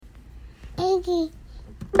Monkey.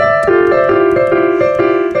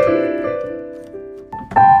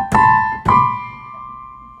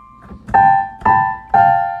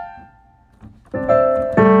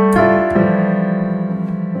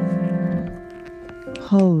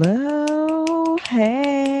 Hello.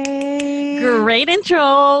 Hey. Great intro.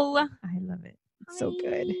 I love it. It's so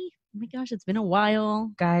good. Oh my gosh, it's been a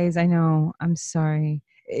while. Guys, I know. I'm sorry.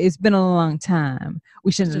 It's been a long time.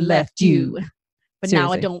 We shouldn't have left you. But now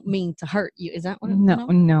I Seriously. don't mean to hurt you. Is that what?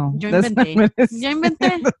 No. Yo That's not inventé. what it Yo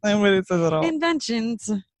inventé. That's not what it says at all.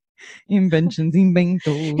 Inventions. Inventions.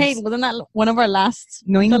 Inventos. Hey, wasn't that one of our last?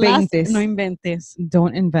 No the last- inventes. No inventes.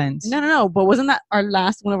 Don't invent. No. But wasn't that our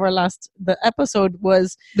last? One of our last. The episode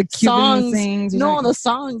was The Cuban songs. things. No, the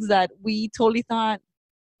songs that we totally thought.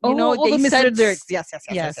 You know, the they misheard said lyrics. Yes.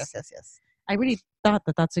 I really thought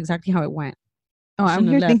that that's exactly how it went. Oh, I'm Shouldn't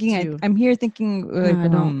here have thinking. left you. I'm here thinking. Like, I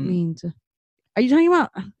don't mean to. Are you talking about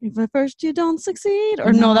if at first you don't succeed?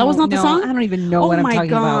 Or no, that was not the song? I don't even know Oh what I'm my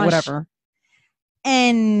talking about. gosh. Whatever.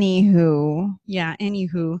 Anywho, Yeah,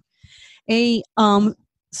 anywho.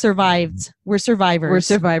 Survived. We're survivors. we're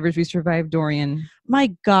survivors. We survived Dorian.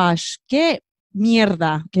 My gosh, que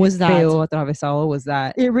mierda was that? Peo atravesado was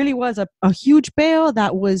that. It really was a huge peo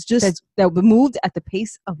that was just, That moved at the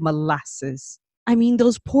pace of molasses. I mean,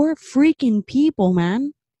 those poor freaking people,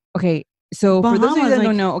 man. Okay, so for those of you Bahamas, that like-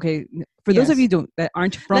 don't know, okay, for those of Yes. you that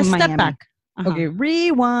aren't from Let's Miami, step back. Uh-huh. okay,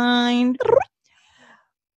 rewind.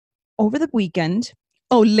 Over the weekend,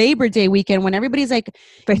 Oh, Labor Day weekend when everybody's like,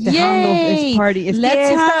 festejando Yay! this party. Es Let's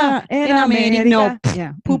fiesta have en in America. No, América.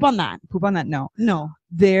 Yeah, poop on that. poop on that. No, No.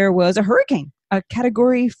 there was a hurricane, a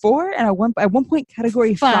Category 4, and at one point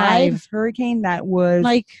Category 5 hurricane that was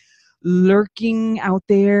Like, lurking out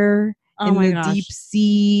there oh in my the gosh. deep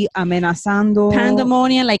sea, amenazando.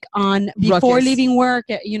 Pandemonium, like on before Ruckus. leaving work,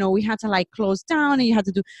 we had to like close down and you had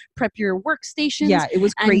to prep your workstations. Yeah, it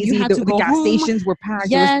was and you crazy. had The to go gas home. stations were packed.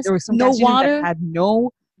 Yes, there was some no gas stations water, that had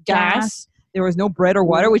no gas. There was no bread or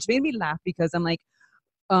water, which made me laugh because I'm like,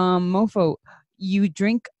 mofo, you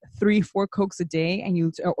drink 3-4 Cokes a day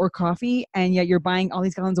and or coffee, and yet you're buying all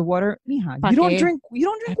these gallons of water. Mija, Pa' you don't qué? drink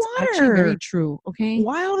That's water. actually very true. Okay.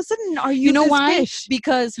 Why all of a sudden are you You know this why? fish?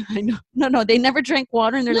 Because I know no, they never drank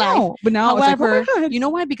water in their life. No, but now However, it's like, oh my God. you know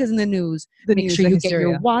why? Because in the news, The make news, sure the you get hysteria.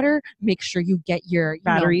 your water, make sure you get your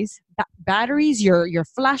Batteries. batteries, your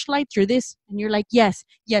flashlights, your this, and you're like, yes,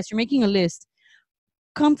 you're making a list.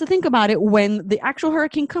 Come to think about it, when the actual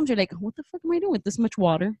hurricane comes, you're like, what the fuck am I doing with this much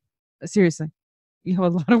water? Seriously, you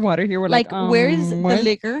have a lot of water here. We're like, Where is the what?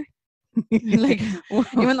 liquor? Like,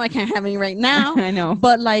 even though I can't have any right now, I know.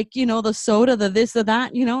 but like, the soda, the this, the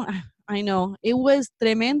that, I know. It was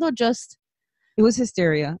tremendo. Just It was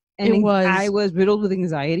hysteria, and It was. I was riddled with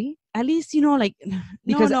anxiety at least, like,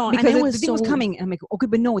 because no, because and it the was thing was so- coming, and I'm like, okay,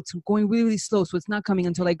 but no, it's going really, really slow, so it's not coming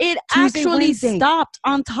until like It Tuesday, actually Wednesday. stopped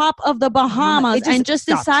on top of the Bahamas It just and just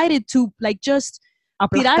stopped. decided to like just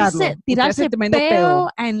tirarse tremendo peo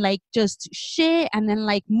and like just shit and then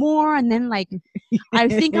like more and then like I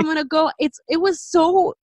think I'm gonna go. It was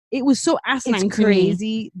so asinine It's to me.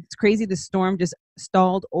 crazy. It's crazy. The storm just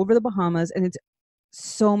stalled over the Bahamas, and it's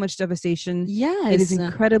so much devastation. Yes, It is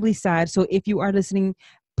incredibly sad. So if you are listening,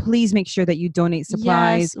 please make sure that you donate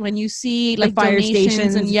supplies. Yes, when you see The like fire donations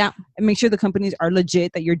stations. and And make sure the companies are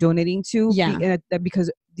legit that you're donating to. Yeah.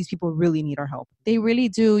 Because these people really need our help. they really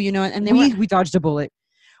do, and they We dodged a bullet.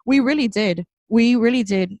 we really did. We really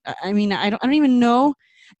did. I mean, I don't even know.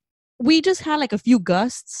 We just had like a few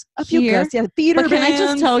gusts here. Yeah, theater But can I just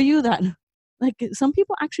bands. tell you that like some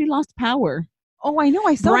people actually lost power? Oh, I know.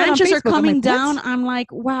 I saw that on Branches are Facebook. I'm coming like, what? down. I'm like,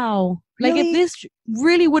 wow. Like Really? if this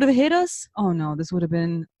really would have hit us, Oh no, this would have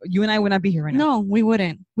been. You and I would not be here right now. no, we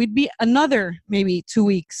wouldn't. We'd be another maybe 2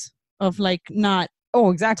 weeks of like not Oh,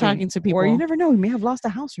 exactly. talking to people. Or you never know. We may have lost a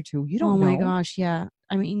house or two. You don't oh know. my gosh, yeah.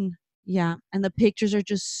 I mean, yeah. And the pictures are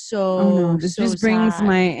just so. Oh no, this so just brings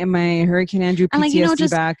sad. my Hurricane Andrew PTSD And, like,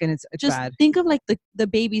 just- back, and it's Just bad. think of like the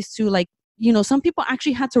babies too. Like, some people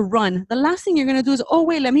actually had to run. The last thing you're gonna do is, oh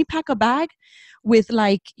wait, let me pack a bag with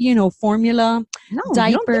like formula, No, you don't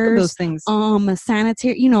think of diapers, those things.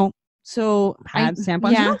 sanitary, so Pads,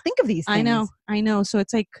 tampons. yeah. You don't think of these things. I know. So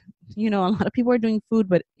it's like, a lot of people are doing food,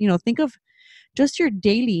 but think of just your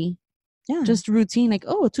daily, Yeah. just routine. Like,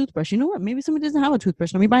 oh, a toothbrush. You know what? Maybe somebody doesn't have a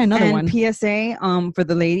toothbrush. Let me buy another and one. PSA, for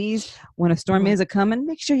the ladies, when a storm Mhm. is a coming,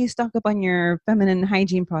 make sure you stock up on your feminine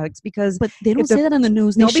hygiene products because But they don't if the- say that in the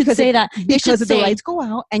news. They No, should because say it- that. They should because if the say, lights go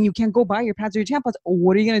out and you can't go buy your pads or your tampons,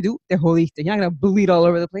 what are you gonna do? They're holy. You're not gonna bleed all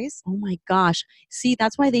over the place. oh my gosh. See,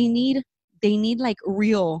 that's why they need like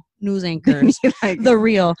real news anchors. Like, The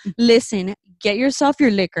real. Listen, get yourself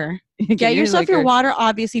your liquor. Get yourself your liquor. water,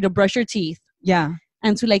 obviously, to brush your teeth. Yeah.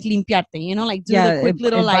 and to like limpiarte, you know, like do Yeah. the quick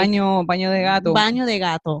little el like baño de gato. baño de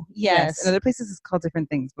gato. Yes. In other places it's called different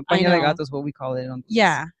things, but I baño de know. gato is what we call it.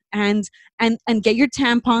 Yeah. And get your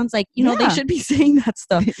tampons, like, you know, they Yeah. should be saying that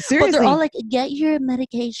stuff. Seriously. But they're all like, get your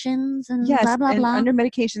medications and yes, blah, blah, and blah. under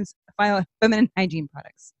medications, file feminine hygiene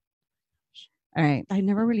products. All right. I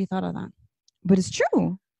never really thought of that. But it's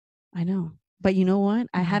true. I know. But you know what?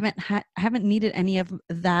 I Mhm. haven't needed any of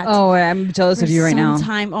that. Oh, I'm jealous for of you right now. some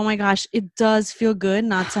time. Oh my gosh. It does feel good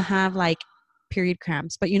not to have like period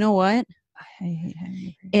cramps. But you know what? I hate having a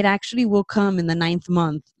period. It actually will come in the 9th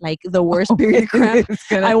month, like the worst period cramp It's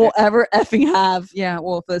gonna- I will ever effing have. Yeah,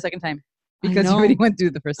 well, for the second time. I Because you know. already went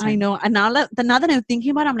through the first time. I know. And now that I'm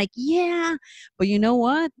thinking about it, I'm like, yeah. But you know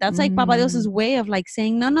what? That's like Papa Dios's way of like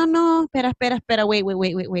saying, no,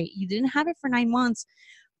 espera, wait. You didn't have it for 9 months.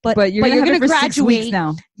 But you're gonna have it for graduate 6 weeks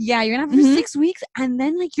now. Yeah, you're gonna have it for Mhm. 6 weeks, and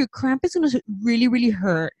then like your cramp is gonna really, really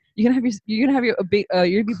hurt. You're gonna have your big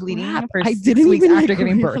you're gonna be bleeding Crap, for I 6 didn't weeks even after like,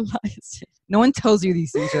 giving birth. realize it. No one tells you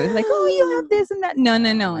these things. They're like, oh, you have this and that. No.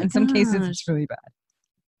 my In some cases, gosh. it's really bad.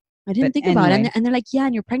 I didn't But think about it, anyway. and they're like, yeah,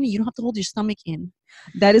 and you're pregnant, you don't have to hold your stomach in.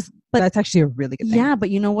 But But- that's actually a really good thing. Yeah,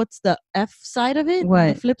 but you know what's the F side of it?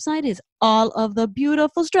 What? The flip side is all of the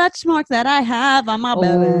beautiful stretch marks that I have on my Oh,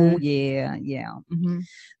 belly. yeah. Mm-hmm.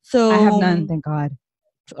 So I have none, thank God.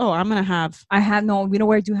 Oh, I'm gonna have. I have no. You know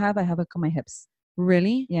where I do have? I have it on my hips.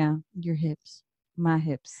 Really? Yeah, Your hips, my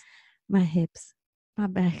hips. my hips, my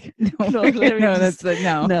back. No, let me that's just-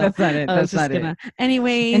 no, no, that's not it. I was That's just not gonna. it.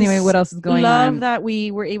 Anyways, Anyway, what else is going love on? that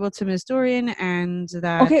we were able to miss Dorian and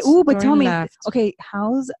that. Okay. Ooh, but tell Dorian me. left. Okay,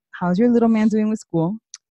 how's your little man doing with school?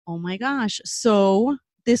 Oh my gosh! So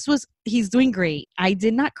he's doing great. I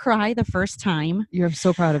did not cry the first time. You're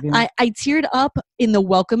so proud of you. I teared up in the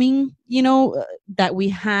welcoming, that we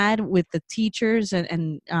had with the teachers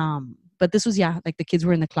and but this was like the kids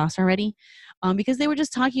were in the class already, because they were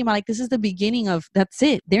just talking about like this is the beginning of that's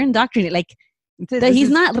it. They're indoctrinated like that.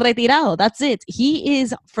 He's not retirado. That's it. He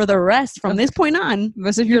is for the rest from this point on. The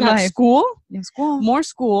rest of You your have life. school, You have school more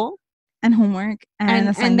school, and homework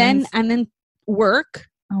and then work,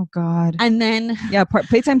 oh God. and then Yeah,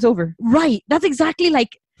 playtime's over. right. That's exactly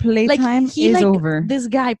like Playtime he, is like, over. this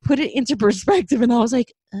guy put it into perspective, and I was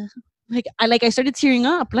like, I started tearing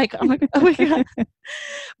up. Like, I'm like, oh my God.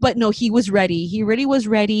 But no, he was ready. He really was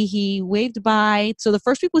ready. He waved by. So the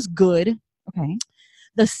first week was good. Okay.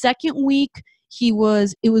 The second week, it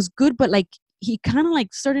was good, but like, he kind of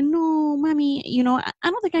like started, no, mommy, I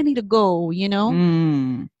don't think I need to go,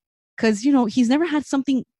 Mm, because, he's never had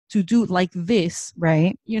something to do like this,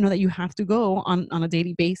 right. that you have to go on a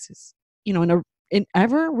daily basis, in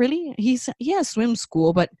ever really. He has swim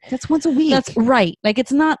school, but That's once a week. that's right. Like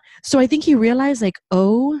it's not. So I think he realized like,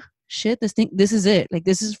 oh shit, this is it. Like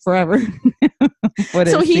this is forever. What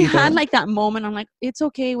So is he either? had like that moment. I'm like, it's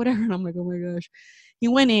okay, whatever. And I'm like, oh my gosh. He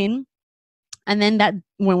went in, and then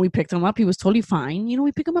when we picked him up, he was totally fine.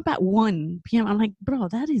 We pick him up at 1 p.m. I'm like, bro,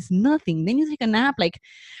 that is nothing. Then you take a nap. Like,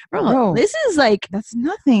 bro. This is like, That's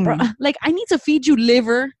nothing. bro, like I need to feed you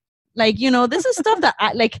liver. Like, this is stuff that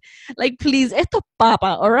I like, please, esto papa,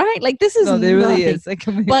 all right? Like, this is No, there really nothing. is. Like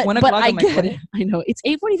But 1 but o'clock. I I'm like, get what? it. I know. It's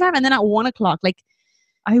 8:45 and then at 1 o'clock. Like,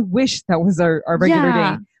 I wish that was our regular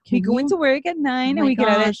yeah. day. We Can go you- into work at 9 Oh and my we get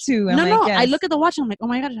out at gosh. 2. I'm No, like, no. I yes. look at the watch and I'm like, oh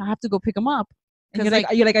my gosh, I have to go pick him up. And 'Cause,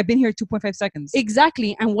 you're like, I've been here 2.5 seconds.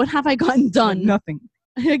 Exactly. And what have I gotten done? Nothing.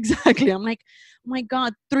 Exactly. I'm like, oh my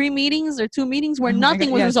God, 3 meetings or 2 meetings where Oh my nothing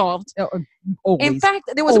God, was yes. resolved. Always. In fact,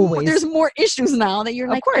 Always. there's more issues now that you're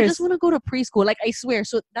Of like, I just course. want to go to preschool. Like, I swear.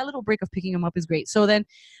 So that little break of picking him up is great. So then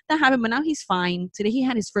that happened, but now he's fine. Today he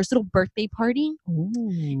had his first little birthday party.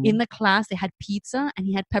 In the class, they had pizza and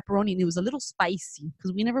he had pepperoni, and it was a little spicy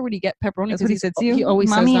because we never really get pepperoni. That's 'cause what he said to you. He always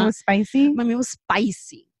Mommy, says it that. was spicy. Mommy, it was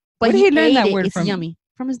spicy. But Where did he learn ate that it. word It's from? yummy.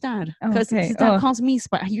 From his dad. Oh, Because okay. his dad Oh. calls me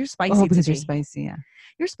spicy. You're spicy Oh, because today. you're spicy. Yeah.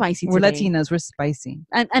 You're spicy We're today. Latinas. We're spicy.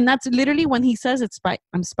 And that's literally when he says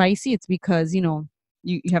I'm spicy, it's because, You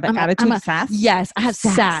have an I'm attitude, sass. yes, I have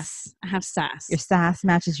Sass. sass. I have sass. Your sass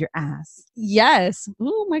matches your ass. Yes.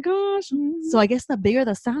 Oh my gosh. So I guess the bigger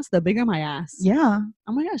the sass, the bigger my ass. Yeah.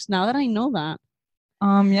 Oh my gosh. Now that I know that.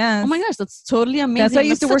 Yes. Oh my gosh. That's totally amazing. That's why I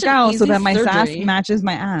used to That's work such an out so easy that my sass surgery. matches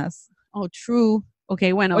my ass, Oh, true.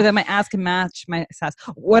 Okay. Bueno. or that my ass can match my sass.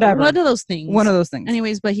 Whatever. One of those things. One of those things.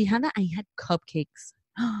 Anyways, but he had that and he had cupcakes.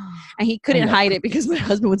 And he couldn't love hide it because my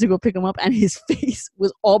husband went to go pick him up and his face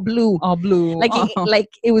was all blue. all blue, Like,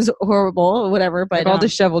 it was horrible or whatever. But like all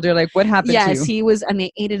disheveled. You're like, what happened to yes, you? he was, and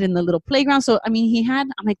they ate it in the little playground. So, I mean, I'm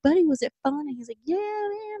like, buddy, was it fun? And he's like, yeah,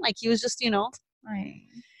 man. Like, he was just, Right.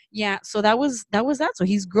 yeah. So that was that. So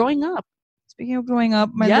he's growing up. Speaking of growing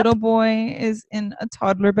up, my Yep. little boy is in a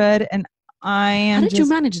toddler bed, and I am. How did you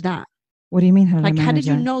manage that? What do you mean? How did I Like, how manage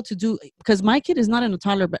did you that? know to do? Because my kid is not in a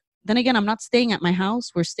toddler, but then again, I'm not staying at my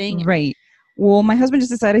house. We're staying. Right. Well, my husband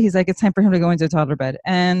just decided he's like, it's time for him to go into a toddler bed,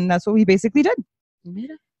 and that's what we basically did.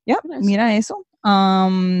 Mira, Yep. mira eso. Mira eso.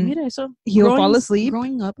 Mira eso. He'll fall asleep.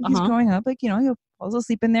 Growing up. He's growing up, like, he'll fall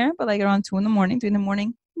asleep in there, but like around 2 in the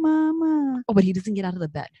morning, Mama. Oh, but he doesn't get out of the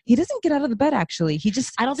bed. He doesn't get out of the bed. Actually, he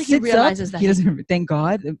just. I don't think he sits realizes up. that He doesn't. Thank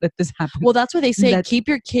God that this happened. Well, that's what they say. That- Keep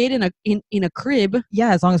your kid in a crib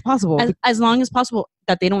Yeah, as long as possible. as long as possible.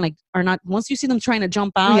 That they don't are not. Once you see them trying to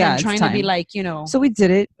jump out Yeah, and it's trying to be time. like, So we did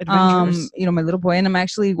it. Adventurous. My little boy and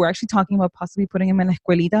we're actually talking about possibly putting him in la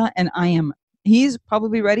escuelita, and he's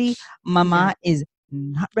probably ready. Mama is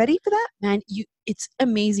not ready for that. Man, it's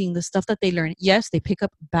amazing the stuff that they learn. Yes, they pick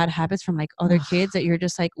up bad habits from like other kids that you're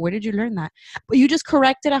just like, where did you learn that? But you just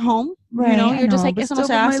correct it at home. Right. You're just like, but eso no still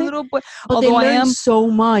se with my hace. little boy. But they Although learn so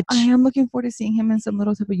much. I am looking forward to seeing him in some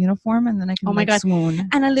little type of uniform, and then I can Oh my God. swoon.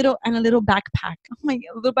 And a little backpack. Oh my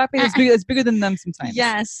God, little backpack is bigger. It's bigger than them sometimes.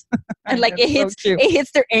 Yes. And like That's so cute. it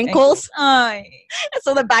hits their ankles. Ay, And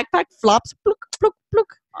so the backpack flops. Pluk, pluk, pluk.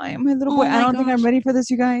 I am my little Oh boy. I my don't think I'm gosh. ready for this,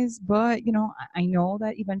 you guys. But I know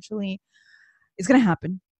that eventually it's gonna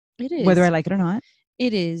happen, It is. whether I like it or not.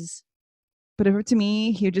 It is. But if it were to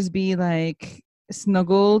me, he'd just be like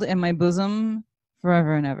snuggled in my bosom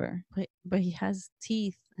forever and ever. But he has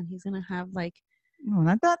teeth and he's gonna have like No,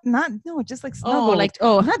 not that. No, just like snuggled.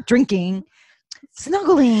 oh Not drinking,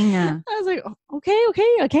 snuggling. I was like,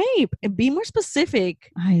 okay. Be more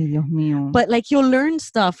specific. Ay, Dios mío. But like you'll learn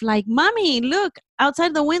stuff like, Mommy, look,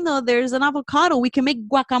 outside the window there's an avocado. We can make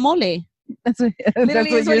guacamole. that's what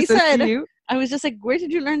is what he says to said. you? I was just like, where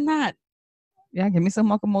did you learn that? Yeah, give me some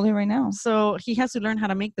guacamole right now. So he has to learn how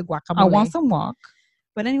to make the guacamole. I want some walk.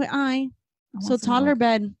 But anyway, I want so some toddler walk.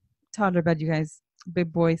 bed. Toddler bed, you guys.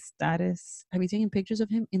 Big boy status. Have you taken pictures of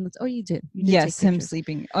him in the? Oh, you did. You did Yes, take him pictures.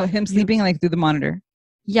 sleeping. Him sleeping like through the monitor.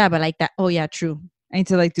 Yeah, but like that. Oh, yeah, true. I need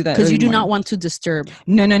to like do that Because you early do not morning. want to disturb.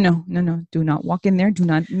 No. Do not walk in there. Do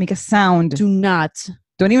not make a sound. Do not.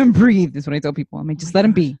 Don't even breathe. Is what I tell people. I mean, just let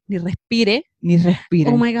him be. Ni respire. Ni respire.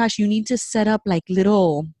 Oh my gosh, you need to set up like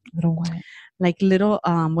little Little what?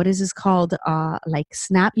 what is this called? Like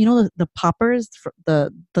snap. You know the poppers,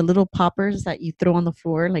 the little poppers that you throw on the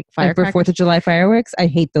floor, like Like for firecrackers. 4th of July fireworks. I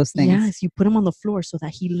hate those things. Yes, you put him on the floor so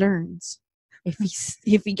that he learns.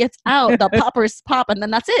 If he gets out, the poppers pop, and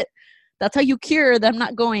then that's it. That's how you cure them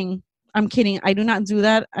not going. I'm kidding. I do not do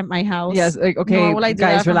that at my house. Yes. Like, okay, Nor will I do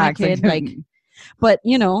guys, that for my relax. kid, like, but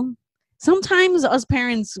sometimes us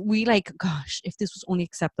parents, we like, gosh, if this was only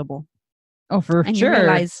acceptable, oh, for and sure. you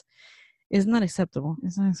realize it's not acceptable.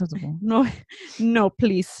 It's not acceptable. No,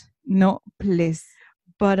 please. No, please.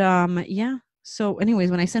 But yeah. So,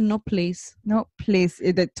 anyways, when I said no, please, No, please.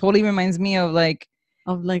 That totally reminds me of like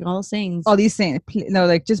of like all sayings. all these saying. No,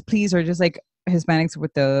 like just please, or just like Hispanics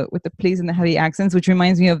with the please and the heavy accents, which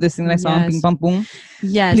reminds me of this thing that I saw on Yes. Ping Pong Boom.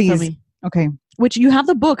 Yes, please. tell me. Okay. Which you have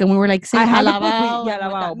the book, and we were like saying I have the book, alabao, yeah,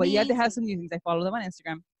 and what alabao, that but you have to means. have some new things. I follow them on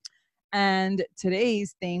Instagram. And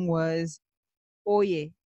today's thing was,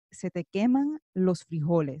 oye, se te queman los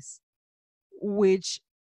frijoles, which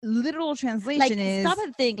literal translation Like, is, stop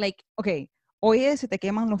and think. Like, okay, oye, se te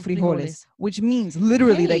queman los frijoles, frijoles. which means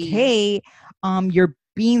literally like, hey, your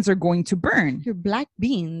beans are going to burn. your black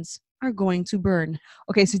beans are going to burn.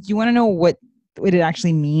 Okay, so do you want to know what it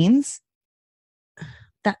actually means?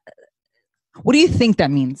 That What do you think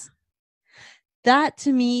that means? that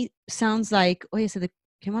to me sounds like, oye, se te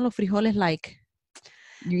queman los frijoles. Like,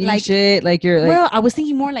 You eat like- shit, like you're like, well, I was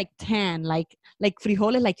thinking more like tan, like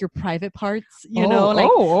frijoles, like your private parts, like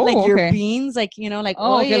your okay. beans, like like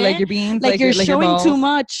Okay, oye, like your beans, like you're your showing too balls.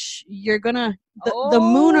 much. You're gonna the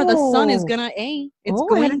moon or the sun is gonna it's I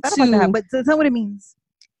going hadn't thought about that, to. but that's not what it means.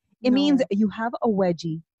 It means No. you have a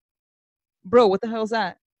wedgie. Bro, what the hell is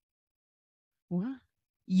that? What?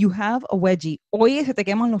 You have a wedgie. Oye, se te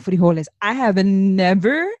queman los frijoles. I have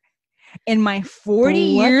never in my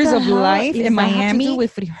 40 What years the of hell life does in that have to do Miami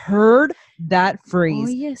with heard that phrase.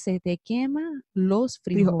 Oye, se te quema los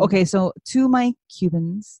Frijo- frijoles. Okay, so to my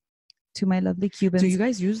Cubans, to my lovely Cubans, do you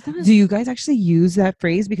guys use that? do you guys actually use that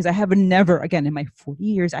phrase? Because I have never, again, in my 40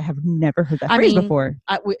 years, I have never heard that I phrase mean, before.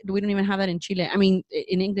 We don't even have that in Chile. I mean,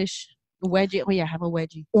 in English, wedgie. Oh yeah, I have a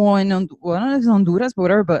wedgie. Or in well, I don't know if it's Honduras, but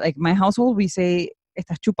whatever. But like my household, we say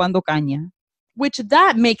 "estás chupando caña." Which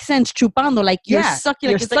that makes sense. Chupando, like you're Yeah, sucking.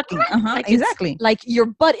 You're Like it's like, sucking. like it's- Exactly. like your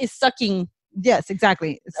butt is sucking. Yes,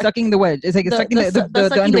 exactly. It's sucking the wedge. It's like it's sucking the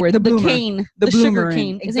sucking underwear, the bloomer. cane, the the sugar bloomer,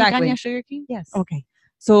 cane. exactly. Isn't caña sugar cane? Yes. Okay.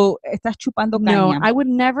 So estás chupando No, caña. I would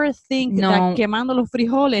never think No. that quemando los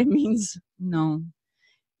frijoles means No.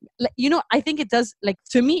 I think it does. Like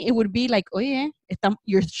to me, it would be like, oh yeah,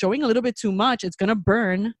 you're showing a little bit too much. It's gonna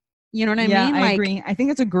burn. You know what I mean? I agree. I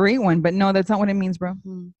think it's a great one, but no, that's not what it means, bro.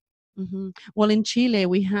 Well, in Chile,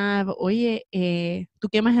 we have, oye, tú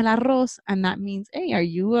quemas el arroz, and that means, hey, are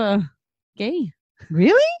you gay?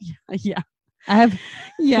 Really? Yeah. I have.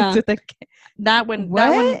 Yeah. That one.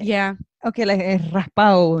 That one. What? Yeah. Okay, like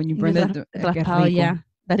raspado when you burn the Raspado, yeah.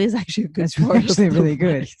 That is actually a good. That's actually really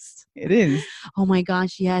good. It is. Oh my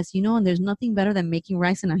gosh, yes. And there's nothing better than making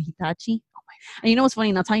rice in a Hitachi. Oh my. And you know what's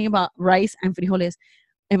funny? Now talking about rice and frijoles.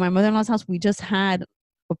 In my mother-in-law's house, we just had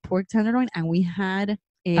a pork tenderloin, and we had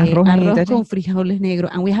arroz con frijoles negro,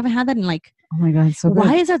 and we haven't had that in like. Oh my god, so good.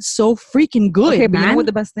 Why is that so freaking good? Okay, man? but you know what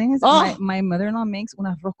the best thing is? Oh. My mother-in-law makes un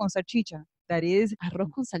arroz con salchicha. That is arroz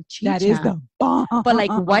con salchicha. That is the bomb. But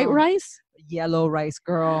like white rice, yellow rice,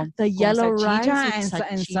 girl. The yellow rice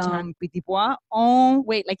and some petit pois. Oh,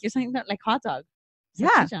 wait, like you're saying that like hot dog.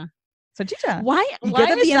 Salchicha. Salchicha. Why is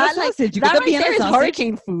that sausage? Like you that get the right Vienna there is sausage,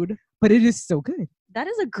 hurricane food? But it is so good. That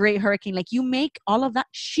is a great hurricane. Like you make all of that.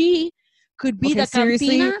 She could be the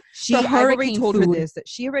seriously, cantina. I already told her this. That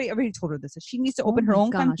she already told her this. That she needs to open her own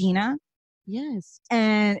cantina. Yes.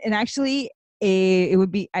 And actually, it would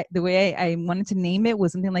be the way I wanted to name it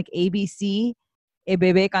was something like ABC, a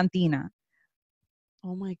bebé cantina.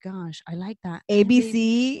 Oh my gosh, I like that.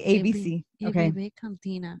 ABC. Okay. Bebé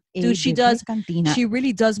cantina. Dude, she does. Cantina. She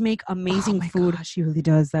really does make amazing food. Gosh, she really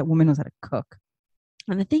does. That woman knows how to cook.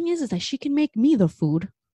 And the thing is that she can make me the food.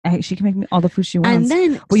 She can make me all the food she wants. And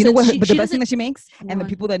then, but you know what? But the best thing that she makes, what? and the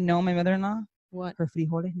people that know my mother-in-law, what? Her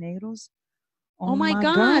frijoles negros. Oh my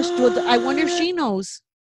gosh! Dude, I wonder if she knows.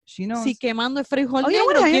 She knows. Si quemando frijol negro. Yeah,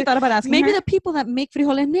 I hadn't thought about asking maybe her. The people that make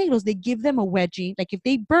frijoles negros, they give them a wedgie. Like if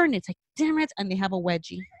they burn, it's like damn it, and they have a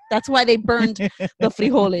wedgie. That's why they burned the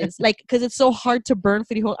frijoles. Like because it's so hard to burn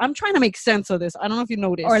frijol. I'm trying to make sense of this. I don't know if you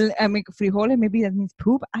noticed. Or I make frijoles. Maybe that means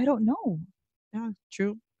poop. I don't know. Yeah,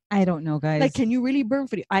 true. I don't know, guys. Like, can you really burn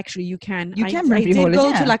frijoles? Actually, you can. You can burn frijoles. I did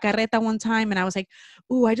go to La Carreta one time, and I was like,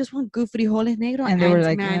 "Ooh, I just want good frijoles negro." And they were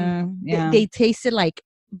like, man, yeah. They tasted like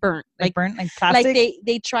burnt, like burnt, like plastic. Like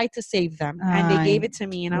they tried to save them, and they gave it to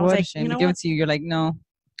me, and I was like, you know, give it to you. You're like, no,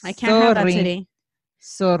 I can't have that today.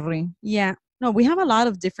 Sorry. Yeah, no, we have a lot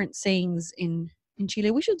of different sayings in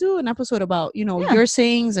Chile. We should do an episode about your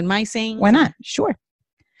sayings and my sayings. Why not? Sure.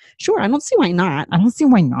 I don't see why not.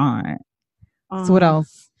 So what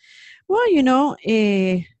else? Well, your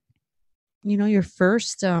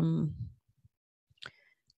first what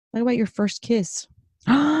about your first kiss?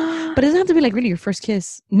 But it doesn't have to be like really your first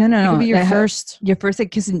kiss. No. It could be your first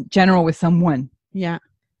like, kiss in general with someone. Yeah.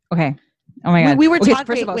 Okay. Oh my god. We were talking.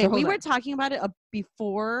 First of all, we were talking about it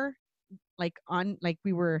before, we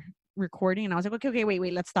were recording, and I was like, okay,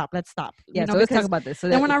 wait, let's stop. Yeah. So let's talk about this. So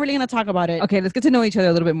then we're not really gonna talk about it. Okay, let's get to know each other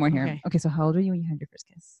a little bit more here. Okay. So how old were you when you had your first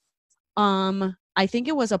kiss? I think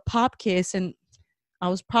it was a pop kiss, and I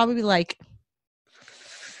was probably like,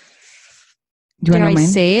 dare I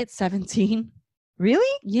say it, 17?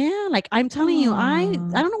 Really? Yeah. Like I'm telling you, I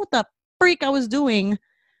don't know what the freak I was doing.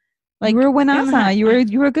 Like you were buenaza.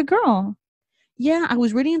 You were a good girl. Yeah, I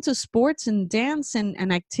was really into sports and dance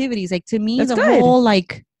and activities. Like to me, That's the good. whole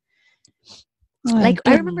like I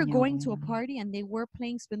remember going to a party and they were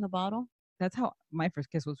playing Spin the Bottle. That's how my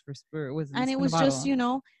first kiss was for Spirit. And it was just,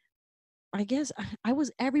 I guess I was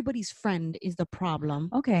everybody's friend is the problem.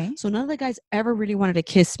 Okay. So none of the guys ever really wanted to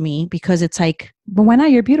kiss me because it's like. But why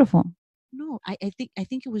not? You're beautiful. No, I think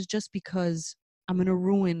it was just because I'm gonna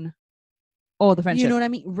ruin. Oh, the friendship. You know what I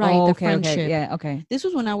mean? Right. Oh, the okay, friendship. Okay. Yeah. Okay. This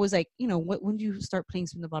was when I was like, when do you start playing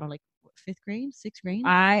Spin the Bottle? Like what, 5th grade, 6th grade?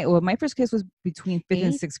 My first kiss was between 5th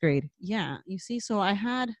and 6th grade. Yeah. You see, so I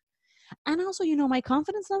had. And also, my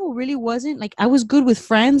confidence level really wasn't like I was good with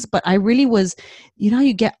friends, but I really was, how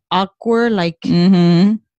you get awkward, like,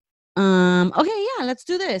 okay, yeah, let's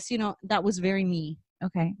do this. That was very me.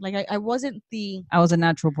 Okay. Like I wasn't I was a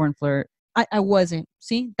natural born flirt. I wasn't.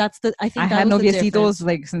 See, I think I had noviecitos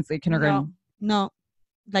like since like kindergarten. No.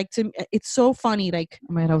 Like to me, it's so funny. Like,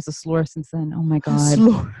 oh my god, I was a slur since then. Oh my god.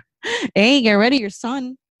 Slur. Hey, get ready, your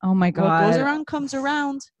son. Oh my god. What goes around comes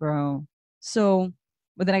around, bro. So.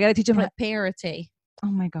 But then I gotta teach him parate.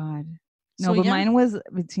 Oh my god. No, but mine was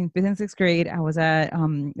between 5th and 6th grade. I was at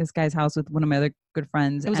this guy's house with one of my other good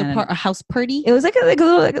friends. It was a house party. It was like a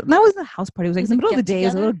little. That wasn't a house party. It was like in the middle of the day. It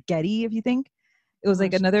was a little Getty, if you think. It was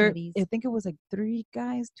like another. I think it was like 3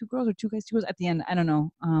 guys, 2 girls, or 2 guys, 2 girls at the end. I don't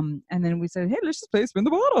know. And then we said, hey, let's just play Spin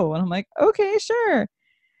the Bottle. And I'm like, okay, sure.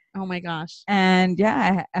 Oh my gosh. And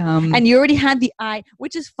yeah. And you already had the eye,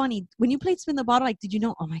 which is funny. When you played Spin the Bottle, like, did you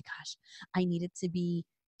know, oh my gosh, I needed to be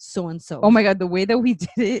so and so. Oh my god, the way that we did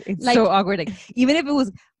it, it's like, so awkward. Like even if it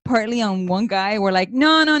was partly on one guy. We're like,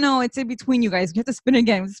 no, it's in between you guys. You have to spin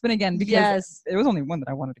again, because Yes. there was only one that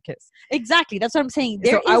I wanted to kiss. Exactly. That's what I'm saying.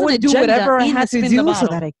 There So is I an would do agenda whatever I in had the to spin the do so bottle.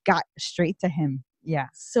 that I got straight to him. Yeah.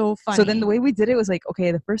 So funny. So then the way we did it was like,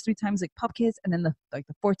 okay, the first 3 times like pop kiss, and then the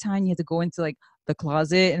fourth time you had to go into like the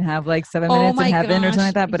closet and have like 7 minutes in heaven or something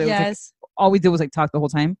like that. But it was like all we did was like talk the whole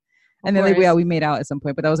time, and then like we made out at some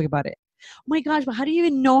point, but that was like about it. Oh my gosh! But how do you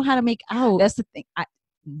even know how to make out? That's the thing.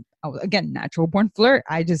 Again, natural born flirt.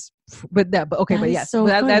 Yes. So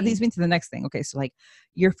that leads me to the next thing. Okay, so like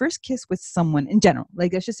your first kiss with someone in general,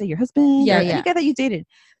 like let's just say your husband, or any guy that you dated.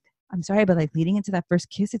 I'm sorry, but like leading into that first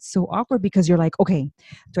kiss, it's so awkward because you're like, okay,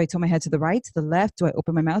 do I tilt my head to the right, to the left? Do I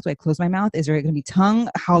open my mouth? Do I close my mouth? Is there going to be tongue?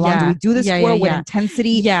 How long do we do this for? What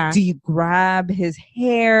intensity? Do you grab his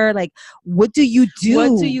hair? Like, what do you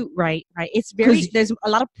do? Right. It's there's a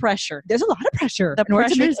lot of pressure. There's a lot of pressure. The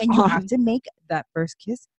pressure is and you have to make that first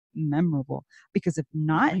kiss memorable, because if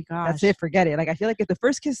not, that's it. Forget it. Like, I feel like if the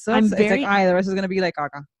first kiss sucks, it's like, the rest is going to be like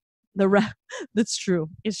caca. That's true.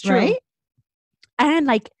 It's true. Right? And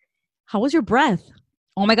like, how was your breath?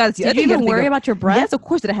 Oh my God! Did you even worry about your breath? Yes, of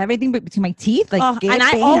course. Did I have anything between my teeth? Like, and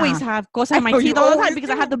I always have cosas in my teeth all the time because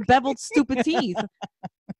I have the beveled, stupid teeth.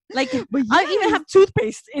 Like, I even have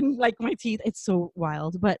toothpaste in like my teeth. It's so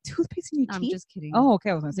wild. But toothpaste in your teeth? I'm just kidding. Oh, okay.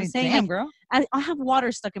 I was gonna say, damn, girl. I have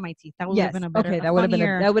water stuck in my teeth. That would have been a better. Okay, that would have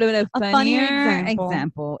been a funnier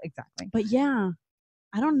example. Exactly. But yeah.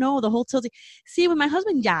 I don't know, the whole tilting. See, with my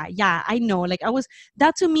husband, I know. Like,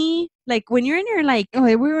 that to me, like when you're in your like,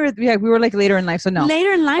 we were like later in life, so no.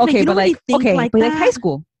 Later in life, okay, like, you don't really think like that. Like high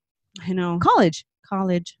school. I know. College.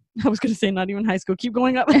 I was gonna say not even high school. Keep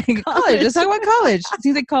going up. College. Let's talk about college. It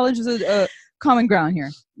seems like college is a common ground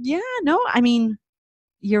here. Yeah, no, I mean,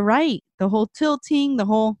 you're right. The whole tilting,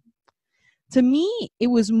 to me, it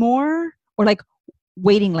was more, or like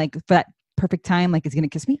waiting like for that perfect time, like, is he gonna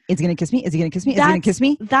kiss me? Is he gonna kiss me? Is he gonna kiss me? Is he gonna kiss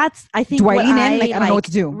me? That's, I think, do I lean in? Like, I don't know what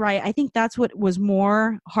to do. Right. I think that's what was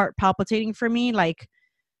more heart palpitating for me. Like,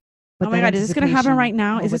 oh my God, is this gonna happen right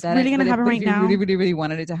now? Is this really gonna happen right now? You really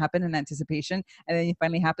wanted it to happen in anticipation, and then it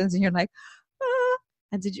finally happens, and you're like, ah.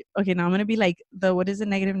 And did you? Okay, now I'm gonna be like what is it,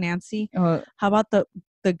 Negative Nancy? How about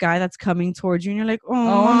the guy that's coming towards you, and you're like, oh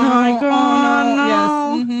my God, no. Yes.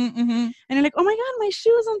 Mm-hmm. And you're like, oh my God, my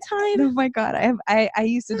shoe is untied. Oh my God, I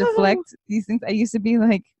used to deflect these things. I used to be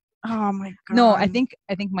like, oh my God. No, I think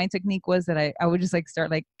my technique was that I would just like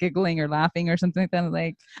start like giggling or laughing or something like that,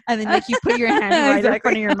 like, and then like you put your hand right in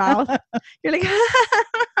front of your mouth. You're like,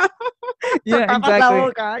 yeah,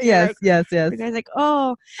 exactly. Yes. The guy's like,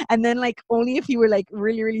 oh, and then like only if you were like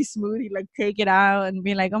really, really smooth, he'd like take it out and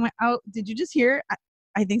be like, did you just hear?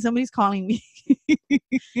 I think somebody's calling me.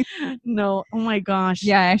 No, oh my gosh.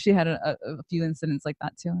 Yeah, I actually had a few incidents like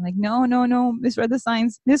that too. I'm like, no, misread the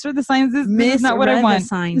signs. Misread the signs. This is not what I want.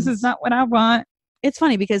 This is not what I want. It's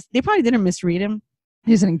funny because they probably didn't misread him.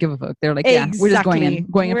 They just didn't give a fuck. They're like, yeah, we're just going in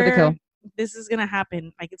for the kill. This is gonna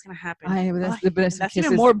happen. Like, it's gonna happen. That's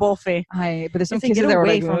even more bullfe. But there's some kisses that were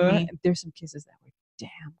like, there's some kisses that were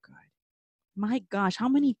damn good. My gosh, how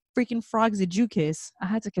many freaking frogs did you kiss? I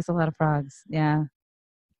had to kiss a lot of frogs. Yeah.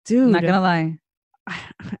 Dude. I'm not gonna lie.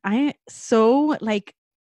 I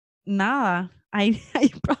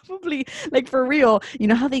probably, like, for real, you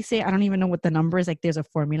know how they say, I don't even know what the number is, like there's a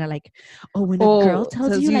formula, like, when a girl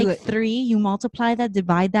tells you like 3, you multiply that,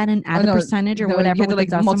 divide that, and add a percentage or whatever. You have to like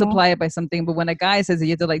multiply it by something, but when a guy says it,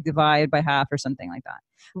 you have to like divide by half or something like that.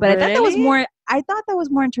 But really? I thought that was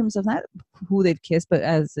more in terms of not who they've kissed, but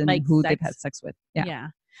as in like who they've had sex with. Yeah.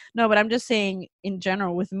 No, but I'm just saying in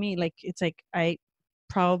general with me, like, it's like I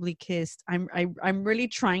probably kissed. I'm really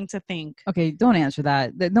trying to think. Okay, don't answer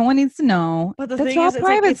that. No one needs to know. But the thing is, it's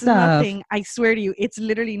private stuff. Nothing. I swear to you, it's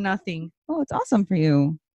literally nothing. Oh, it's awesome for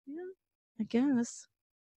you. Yeah, I guess.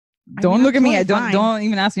 Don't look at me. Don't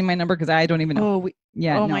even ask me my number because I don't even know.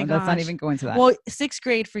 My let's not even go into that. Well, 6th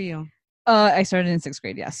grade for you. I started in 6th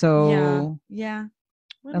grade. Yeah. So yeah.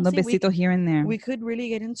 Well, a little besito here and there. We could really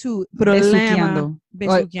get into besuqueando.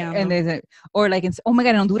 Besuqueando. Or like oh my God,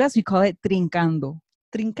 in Honduras we call it trincando.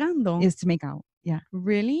 Trincando is to make out. Yeah.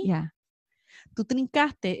 Really? Yeah. ¿Tú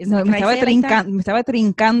trincaste? No, me estaba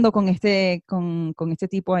trincando con este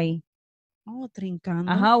tipo ahí. Oh,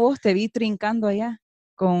 trincando. Ajá, vos te vi trincando allá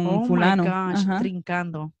con fulano. Oh my gosh, ajá.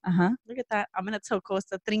 Trincando. Ajá. Look at that. I'm gonna tell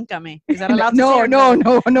Costa, trincame. Is that allowed no, to say?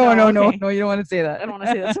 No, you don't want to say that. I don't want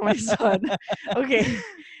to say that to my son. Okay.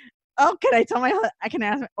 Oh, I can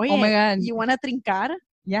ask, oh my God. You want to trincar?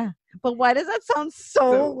 Yeah. But why does that sound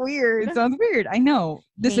so weird? It sounds weird. I know.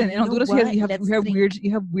 Listen, in Honduras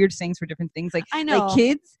you have weird sayings for different things. Like, I know. Like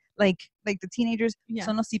kids, like the teenagers,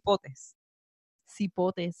 son los cipotes.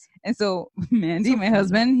 Cipotes. And so Mandy, So my funny.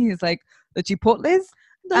 husband, he's like, the chipotles?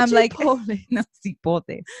 The I'm like, Chipotle. no,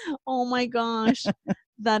 cipotes. Oh my gosh.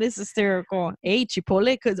 That is hysterical. Hey,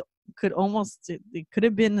 Chipotle could almost, it could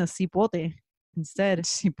have been a Cipote instead.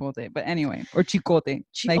 Chipotle. But anyway, or chicote.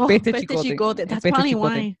 Like, Oh, pete pete chicote. chicote. That's Pete probably chicote.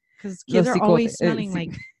 why. Because Los kids are cicote. always smelling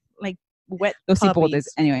like wet Los cipotes. puppies.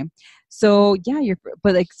 Anyway, so yeah,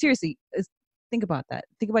 but like seriously, think about that.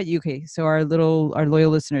 Think about you. Okay, so our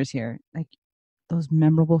loyal listeners here, like those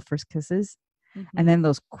memorable first kisses, and then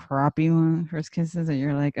those crappy first kisses that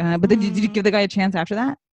you're like, but then did you give the guy a chance after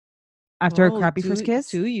that? After a crappy first kiss?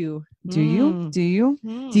 Do you? Do you? Do you?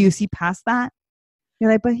 Do you see past that?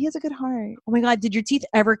 You're like, but he has a good heart. Oh my God, did your teeth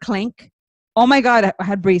ever clank? Oh my God, I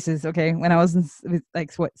had braces, okay, when I was in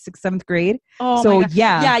like, what, 6th, 7th grade? Oh so, my God.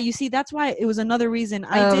 yeah. Yeah, you see, that's why it was another reason.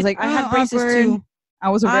 I was like, I had braces awkward. too. I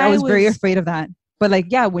was very afraid of that. But like,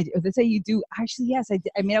 yeah, when they say you do, actually, yes, I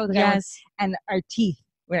did. I made out with a guy once, and our teeth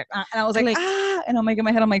were, and I was like, Clicked. and I'm like, in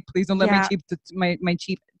my head, I'm like, please don't let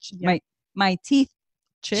my teeth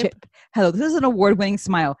chip. Hello, this is an award-winning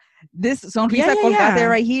smile. This sonrisa colgate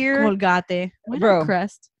right here. Colgate. Why Bro. not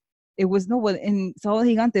Crest? It was in Sábado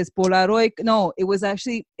Gigantes, Polaroid. No, it was not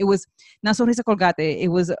Sonrisa Colgate. It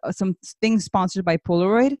was some thing sponsored by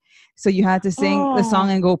Polaroid. So you had to sing the song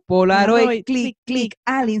and go Polaroid, click, click,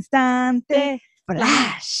 al instante,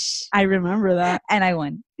 flash. I remember that. And I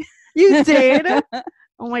won. You did?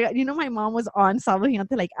 Oh my God. You know, my mom was on Sábado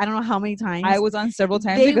Gigante, like, I don't know how many times. I was on several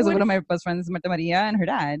times because of one of my best friends, Marta Maria, and her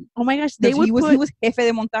dad. Oh my gosh. He was jefe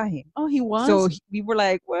de montaje. Oh, he was? So we were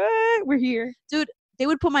like, what? We're here. Dude, they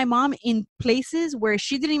would put my mom in places where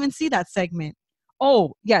she didn't even see that segment.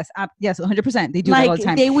 Oh, yes. Yes, 100%. They do that all the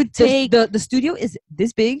time. They would take... The studio is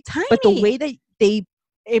this big, tiny. But the way that they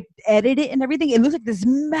edit it and everything, it looks like this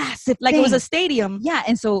massive like thing. It was a stadium. Yeah,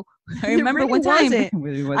 and so I remember one time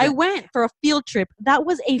I went for a field trip. That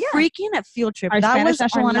was a freaking field trip. Our that Spanish was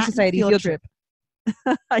National Honor Society field trip.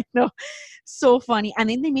 I know. So funny. And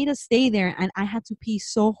then they made us stay there, and I had to pee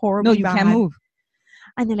so horribly. No, you can't move.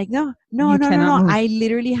 And they're like, no. I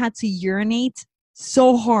literally had to urinate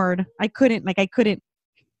so hard. I couldn't.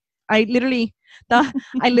 I literally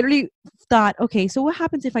thought, okay, so what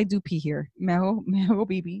happens if I do pee here? Me hago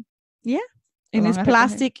pee. Yeah. In this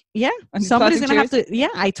plastic. Yeah. Somebody's going to have to. Yeah.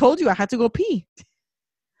 I told you I had to go pee.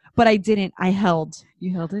 But I didn't. I held.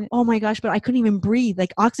 You held it? Oh my gosh. But I couldn't even breathe.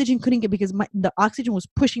 Like, oxygen couldn't get, because the oxygen was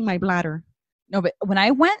pushing my bladder. No, but when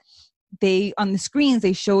I went, on the screens,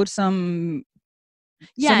 they showed some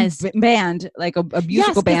band, like a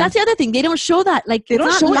musical band. That's the other thing. They don't show that. Like, they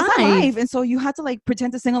don't show it live. And so you had to like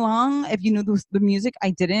pretend to sing along if you knew the music.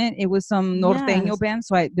 I didn't. It was some norteño band,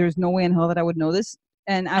 so there's no way in hell that I would know this.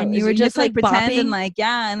 And you were just like pretend bopping. And like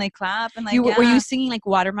and like clap and like. Were you singing like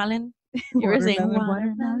Watermelon? You were saying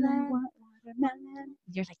watermelon.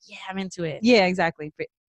 You're like, yeah, I'm into it. Yeah, exactly. But,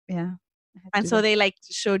 yeah. And so they like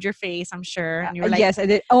showed your face, I'm sure. And you were like, yes, I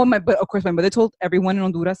did. Oh, but of course, my mother told everyone in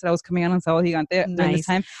Honduras that I was coming out on Sábado Gigante during this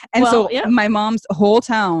time. And my mom's whole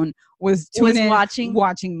town was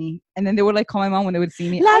watching me. And then they would like call my mom when they would see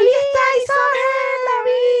me. La Lisa,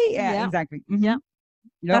 yeah, exactly. Mm-hmm. Yeah.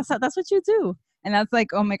 Yep. That's what you do. And that's like,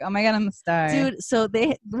 oh my God, I'm a star. Dude, so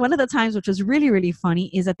one of the times, which was really, really funny,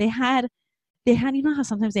 is that they had, you know how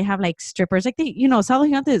sometimes they have like strippers, like Sábado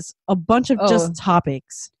Gigante is a bunch of just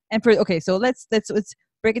topics. And so let's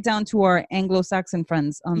break it down to our Anglo-Saxon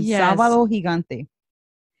friends. Sábado Gigante.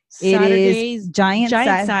 Saturdays, it is giant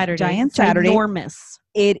Saturday. Giant Saturday. Enormous.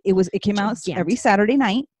 It came out every Saturday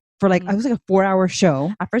night for like, it was like a 4-hour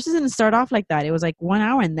show. At first it didn't start off like that. It was like 1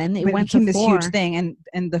 hour, and then it went to 4. This huge thing.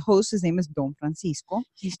 And the host, his name is Don Francisco.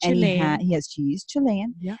 He's Chilean. He's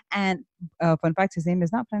Chilean. Yeah. And fun fact, his name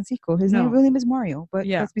is not Francisco. His real name is Mario, but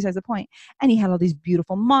that's besides the point. And he had all these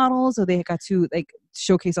beautiful models, so they got to like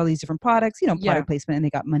showcase all these different products, product placement, and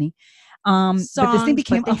they got money. But this thing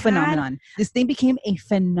became a phenomenon.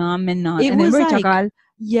 It was like,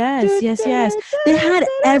 yes. They had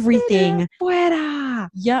everything. Fuera.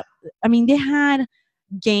 Yep. I mean, they had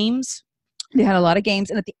games. They had a lot of games,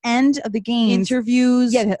 and at the end of the games,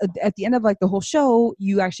 interviews. Yeah, at the end of like the whole show,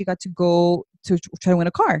 you actually got to go to try to win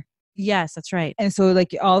a car. Yes, that's right. And so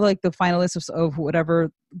like all like the finalists of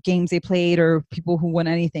whatever games they played or people who won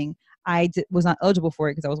anything, was not eligible for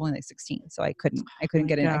it because I was only like 16, so I couldn't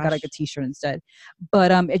get in. I got like a T-shirt instead.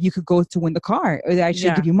 But if you could go to win the car, or they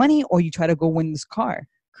actually give you money, or you try to go win this car.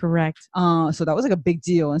 Correct. So that was like a big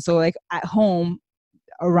deal. And so like at home,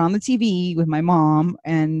 around the TV with my mom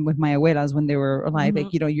and with my abuelas when they were alive, like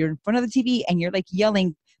you're in front of the TV and you're like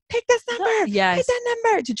yelling pick this number. Yes. Pick that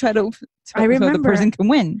number to try to I so the remember. person can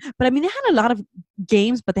win. But I mean, they had a lot of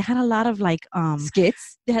games, but they had a lot of like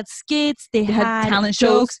Skits. they had skits, they had talent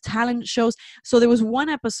jokes, shows. talent shows. So there was one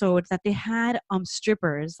episode that they had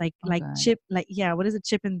strippers like God. what is it,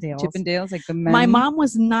 Chippendales? Chippendales, like the men. My mom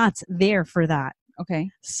was not there for that. Okay.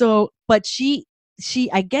 So, but she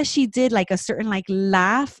I guess she did like a certain like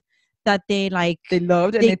laugh that they like They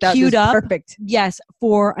loved and they they thought queued this was up. perfect. Yes,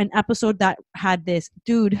 for an episode that had this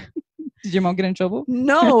dude. Did your mom get in trouble?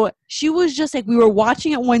 No, she was just like, we were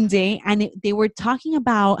watching it one day and they were talking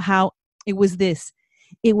about how it was this.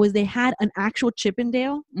 It was they had an actual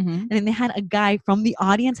Chippendale and then they had a guy from the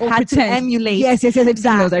audience had to emulate. Yes. I've seen those.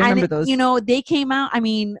 I remember and those. You know, they came out, I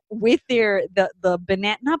mean, with their the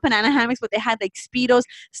banana, not banana hammocks, but they had like Speedos,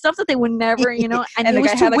 stuff that they would never, you know, and it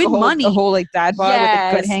was to win money. The whole like dad bod with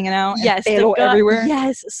the gut hanging out. Yes, and everywhere.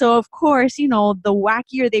 Yes. So of course, you know, the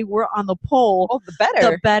wackier they were on the pole,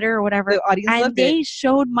 the better, or whatever. The audience loved they it.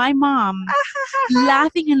 showed my mom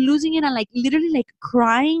laughing and losing it and like literally like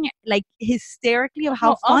crying like hysterically of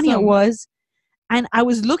how funny it was. And I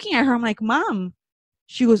was looking at her, I'm like, Mom.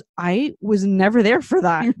 She goes, I was never there for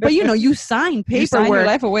that. But you know, you sign paperwork. You sign your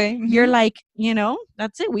life away. You're like, you know,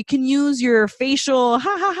 that's it. We can use your facial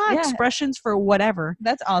expressions for whatever.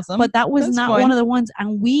 That's awesome. But that was not fun. one of the ones.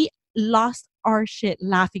 And we lost our shit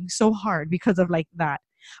laughing so hard because of like that.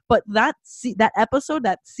 But that episode,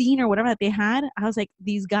 that scene or whatever that they had, I was like,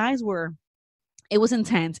 these guys it was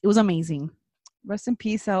intense. It was amazing. Rest in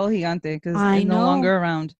peace, Saul Gigante, because I they're know. no longer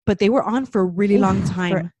around. But they were on for a really long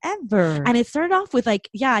time. Forever. And it started off with like,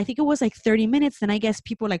 I think it was like 30 minutes. Then I guess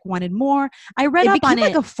people like wanted more. I read up on it. It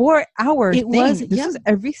became like a 4-hour thing. This was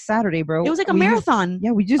every Saturday, bro. It was like a marathon.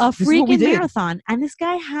 We just a freaking marathon. And this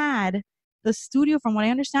guy had the studio, from what I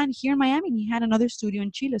understand, here in Miami. And he had another studio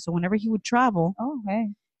in Chile. So whenever he would travel,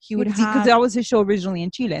 he would have, because that was his show originally in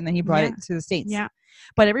Chile, and then he brought it to the States. Yeah.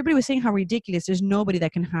 But everybody was saying how ridiculous. There's nobody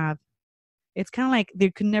that can have. It's kind of like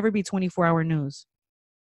there could never be 24-hour news.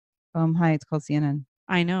 Hi, it's called CNN.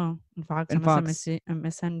 I know. And Fox, and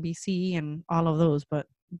MSNBC, and all of those. But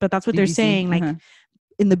that's what BBC. they're saying. Like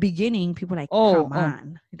in the beginning, people were like, come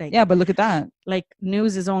on. Like, yeah, but look at that. Like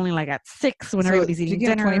news is only like at 6 when everybody's eating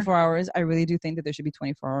dinner. 24 hours. I really do think that there should be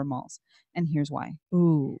 24-hour malls. And here's why.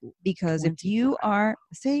 Ooh. Because if you are,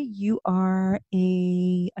 say you are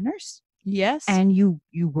a nurse. Yes. And you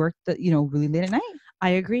work really late at night. I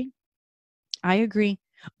agree.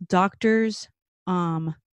 Doctors,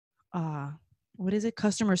 what is it?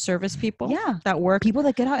 Customer service people. Yeah. That work. People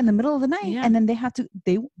that get out in the middle of the night and then they have to,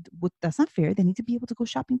 that's not fair. They need to be able to go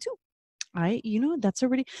shopping too. That's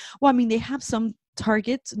already, well, I mean, they have some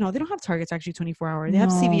Targets. No, they don't have Targets actually 24 hours. They have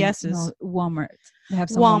CVS's. No, Walmart. They have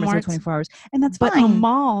some Walmarts with 24 hours. And that's fine. But a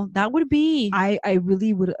mall, that would be. I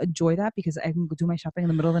really would enjoy that because I can go do my shopping in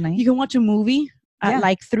the middle of the night. You can watch a movie at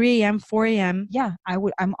like 3 a.m., 4 a.m. Yeah,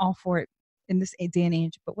 I'm all for it in this day and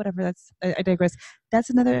age. But whatever, I digress. That's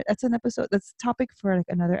an episode. That's a topic for like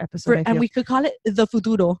another episode. And we could call it the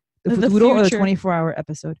futuro. The futuro or the 24-hour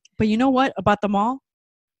episode. But you know what about the mall?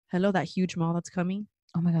 Hello, that huge mall that's coming.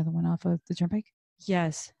 Oh my God, the one off of the Turnpike?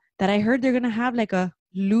 Yes. That I heard they're going to have like a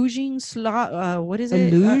luging slot. What is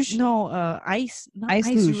it? Luge? Ice. Not ice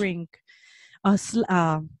luge. Rink.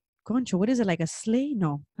 Concho, what is it? Like a sleigh?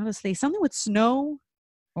 No, not a sleigh. Something with snow.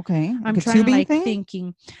 Okay. I'm trying to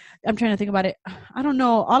thinking. I'm trying to think about it. I don't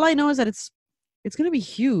know. All I know is that it's going to be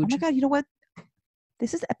huge. Oh my God, you know what?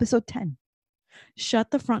 This is episode 10.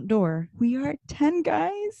 Shut the front door. We are 10,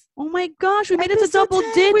 guys. Oh my gosh, we made it to double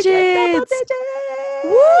 10. digits.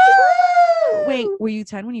 Woo! Wait, were you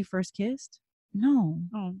 10 when you first kissed? No.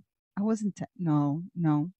 Oh. I wasn't 10. No.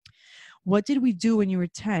 What did we do when you were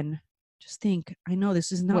 10? Just think. I know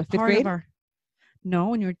this is not part of our... No,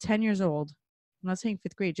 when you were 10 years old. I'm not saying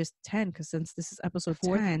 5th grade, just 10, because since this is episode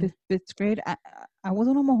 10. 5th grade, I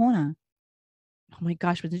wasn't a mojona. Oh my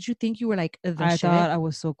gosh, but did you think you were like the I shit? thought I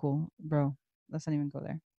was so cool, bro. Let's not even go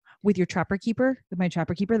there. With your trapper keeper? With my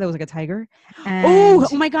trapper keeper, that was like a tiger. Oh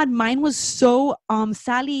my God, mine was so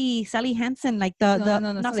Sally Hansen, like the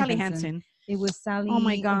not Sally Hansen. It was Sally. Oh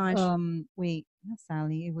my gosh. Wait, not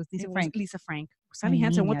Sally. It was Lisa Frank. Lisa Frank. Sally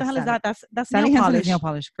Hansen. What the hell is that? That's Sally nail Hansen polish. Is nail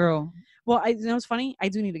polish, girl. Well, you know what's funny? I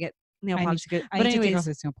do need to get nail polish. I need to take off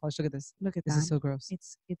this nail polish. Look at this. Look at this. That. This is so gross.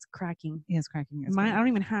 It's cracking. Yeah, it's cracking. Mine, I don't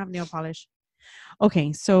even have nail polish.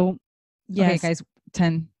 Okay, so yes. Okay, guys,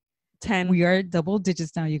 10. We are double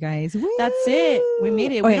digits now, you guys. Woo! That's it. We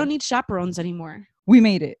made it. We don't need chaperones anymore. We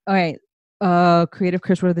made it. All right. Creative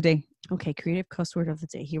curse word of the day. Okay, creative cuss word of the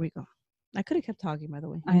day. Here we go. I could have kept talking, by the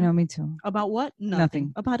way. I know, me too. About what?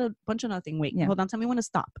 Nothing. About a bunch of nothing. Wait, hold on. Tell me when to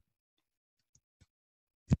stop.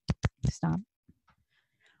 Stop.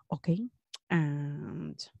 Okay.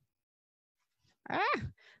 And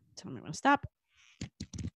tell me when to stop.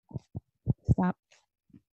 Stop.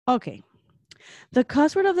 Okay. The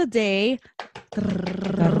cuss word of the day.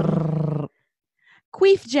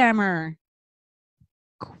 Queef jammer.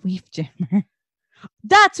 Queef jammer.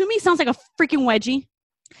 That to me sounds like a freaking wedgie.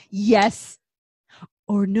 Yes.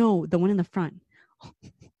 Or no, the one in the front.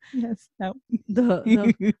 Yes. No.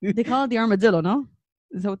 They call it the armadillo, no?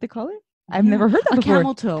 Is that what they call it? I've Yeah. never heard that A before.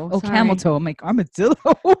 camel toe. Oh, sorry. camel toe. I'm like, armadillo.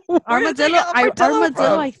 Armadillo. Armadillo,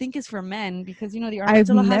 from? I think, is for men because the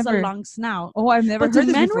armadillo has a never- long snout. Oh, I've never But heard do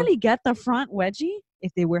this men before. really get the front wedgie?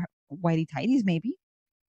 If they wear whitey tighties, maybe.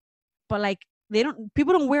 But like they don't.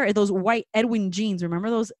 People don't wear those white Edwin jeans. Remember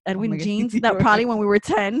those Edwin my God. jeans that probably when we were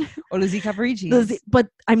 10. Or the Z Cavaricci. But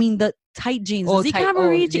I mean the tight jeans. Oh, the tight-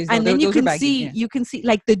 Cavaricci, yes, and no, then you those are can baggy, see yeah. you can see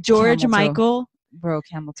like the George Camel toe. Michael. Bro,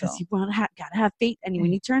 camel toe. Because you gotta have faith, and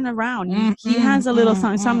when you turn around, he has a little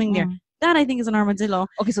something there. That I think is an armadillo.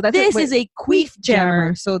 Okay, so that's This is a queef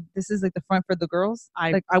jammer. So this is like the front for the girls.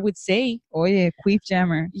 I would say, Oh yeah, queef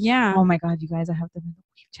jammer. yeah, Oh my God, you guys, I have to make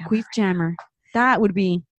a queef jammer. queef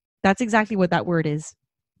jammer. That's exactly what that word is.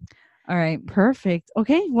 All right, Perfect.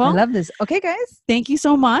 Okay, I well, love this. Okay, guys, thank you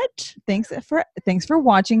so much. thanks for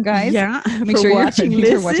watching, guys. Yeah, Make for sure watching,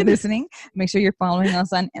 you're listen. listening. Make sure you're following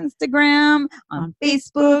us on Instagram, on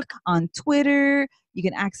Facebook, on Twitter. You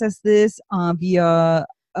can access this via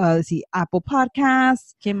Apple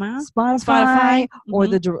Podcasts, ¿Qué más? Spotify, or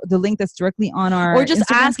Mhm. the link that's directly on our Or just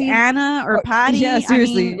Instagram ask feed. Anna or Or- Patty. yeah,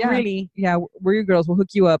 seriously, I mean, yeah. really. Yeah, we're your girls. We'll hook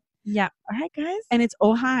you up. Yeah, All right, guys. and it's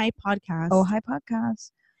Oh Hi Podcast. Oh, hi,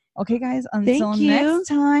 podcast. Okay, guys. Until Thank you. next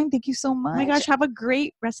time. Thank you so much. Oh my gosh, have a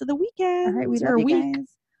great rest of the weekend. All right, we or love you week. guys.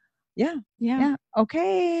 Yeah. Yeah. Yeah.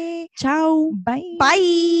 Okay. Ciao. Bye.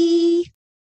 Bye.